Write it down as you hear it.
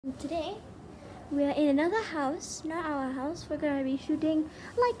Today we are in another house, not our house. We're gonna be shooting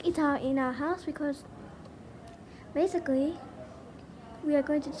like it's in our house because basically we are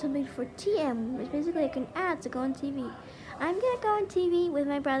going to do something for TM, which basically like an ad to go on TV. I'm gonna go on TV with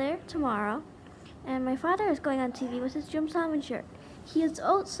my brother tomorrow, and my father is going on TV with his JomSalmon shirt. He is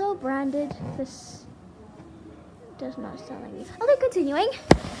also branded. This does not sound like me. Okay, continuing.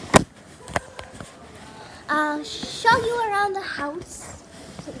 I'll show you around the house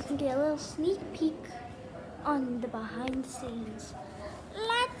so you can get a little sneak peek on the behind the scenes.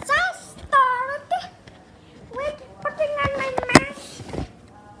 Let's start with putting on my mask.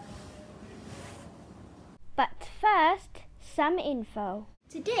 But first, some info.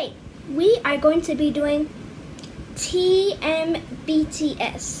 Today, we are going to be doing TMBTS.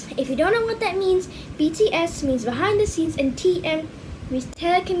 If you don't know what that means, BTS means behind the scenes and TM means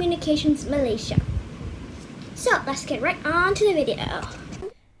Telecommunications Malaysia. So let's get right on to the video.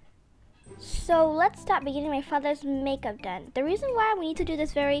 So let's start beginning my father's makeup done. The reason why we need to do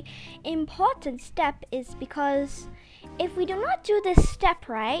this very important step is because if we do not do this step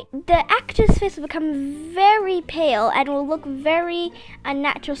right, the actor's face will become very pale and will look very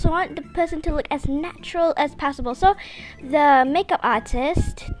unnatural. So I want the person to look as natural as possible. So the makeup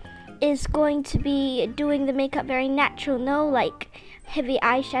artist is going to be doing the makeup very natural, no like heavy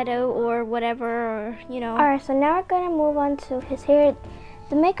eyeshadow or whatever, or, you know. Alright, so now we're gonna move on to his hair.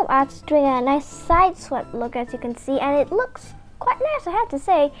 The makeup artist is doing a nice side swept look, as you can see, and it looks quite nice, I have to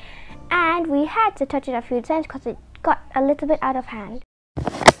say. And we had to touch it a few times because it got a little bit out of hand.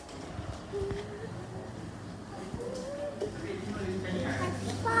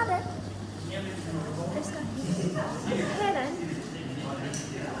 Father,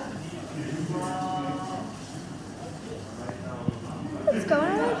 let's go on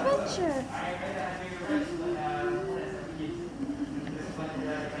an adventure.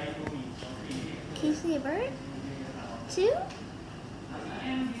 Can you see a bird? Two?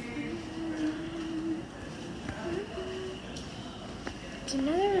 There's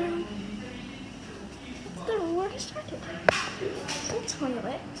another room. The war started. The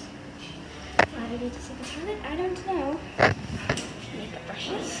toilet. Why do we need to see the toilet? I don't know. Makeup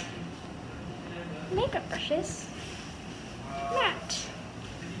brushes. Makeup brushes. Mat.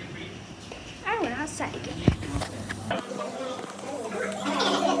 I went outside again.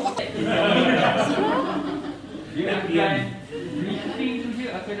 Dia akan briefing tu je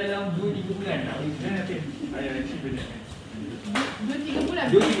akan dalam 2-3 bulan. Ayah actually benar. 2-3 bulan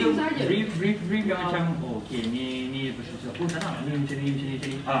briefing saja. Brief dah macam okey ni bersusah. Oh tak nak ni macam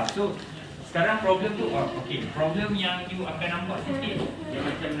ni. So sekarang problem tu okey, problem yang you akan nampak sikit dia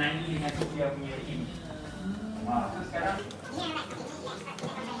macam Nani dengan Siti punya ini. So sekarang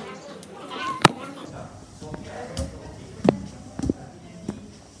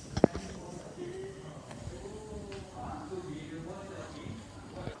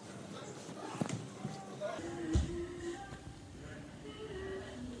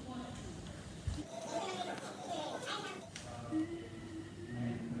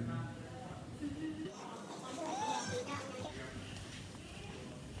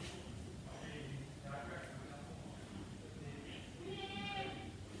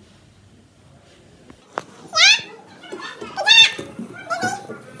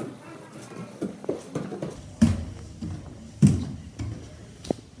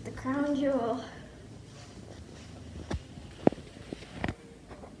crown jewel.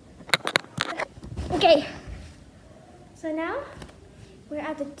 Okay, so now we're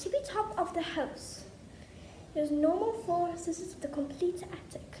at the tippy top of the house. There's no more floors. This is the complete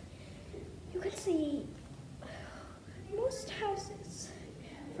attic. You can see most houses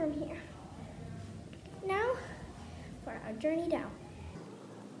from here. Now for our journey down.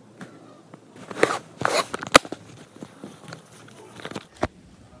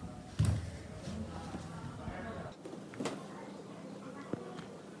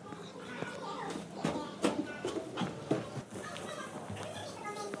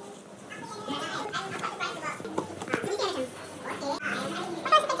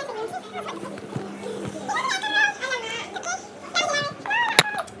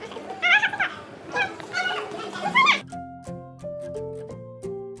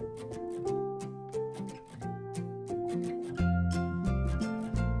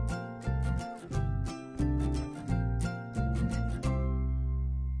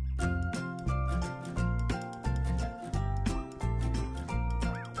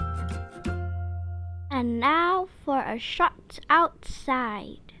 And now for a shot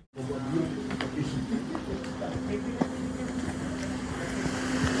outside.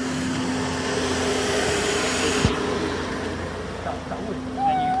 tak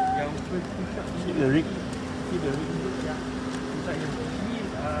pun. the rig.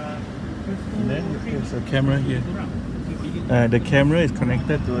 And then there's a camera here. The camera is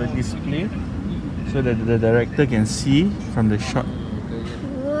connected to a display so that the director can see from the shot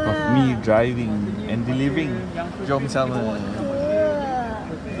of me driving and delivering JomSalmon.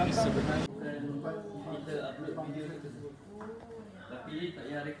 Kita upload video tu. Tapi tak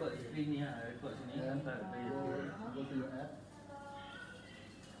payah record screen ni lah. Record sini hantar ke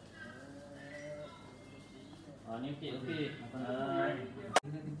ni okey.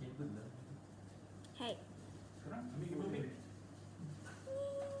 Hey.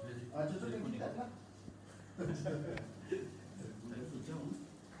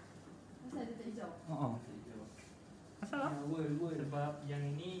 Sebab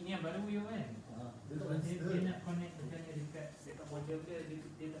yang ni yang baru you kan. Dia nak connect dengan dekat modem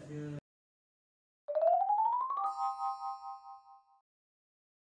dia tak ada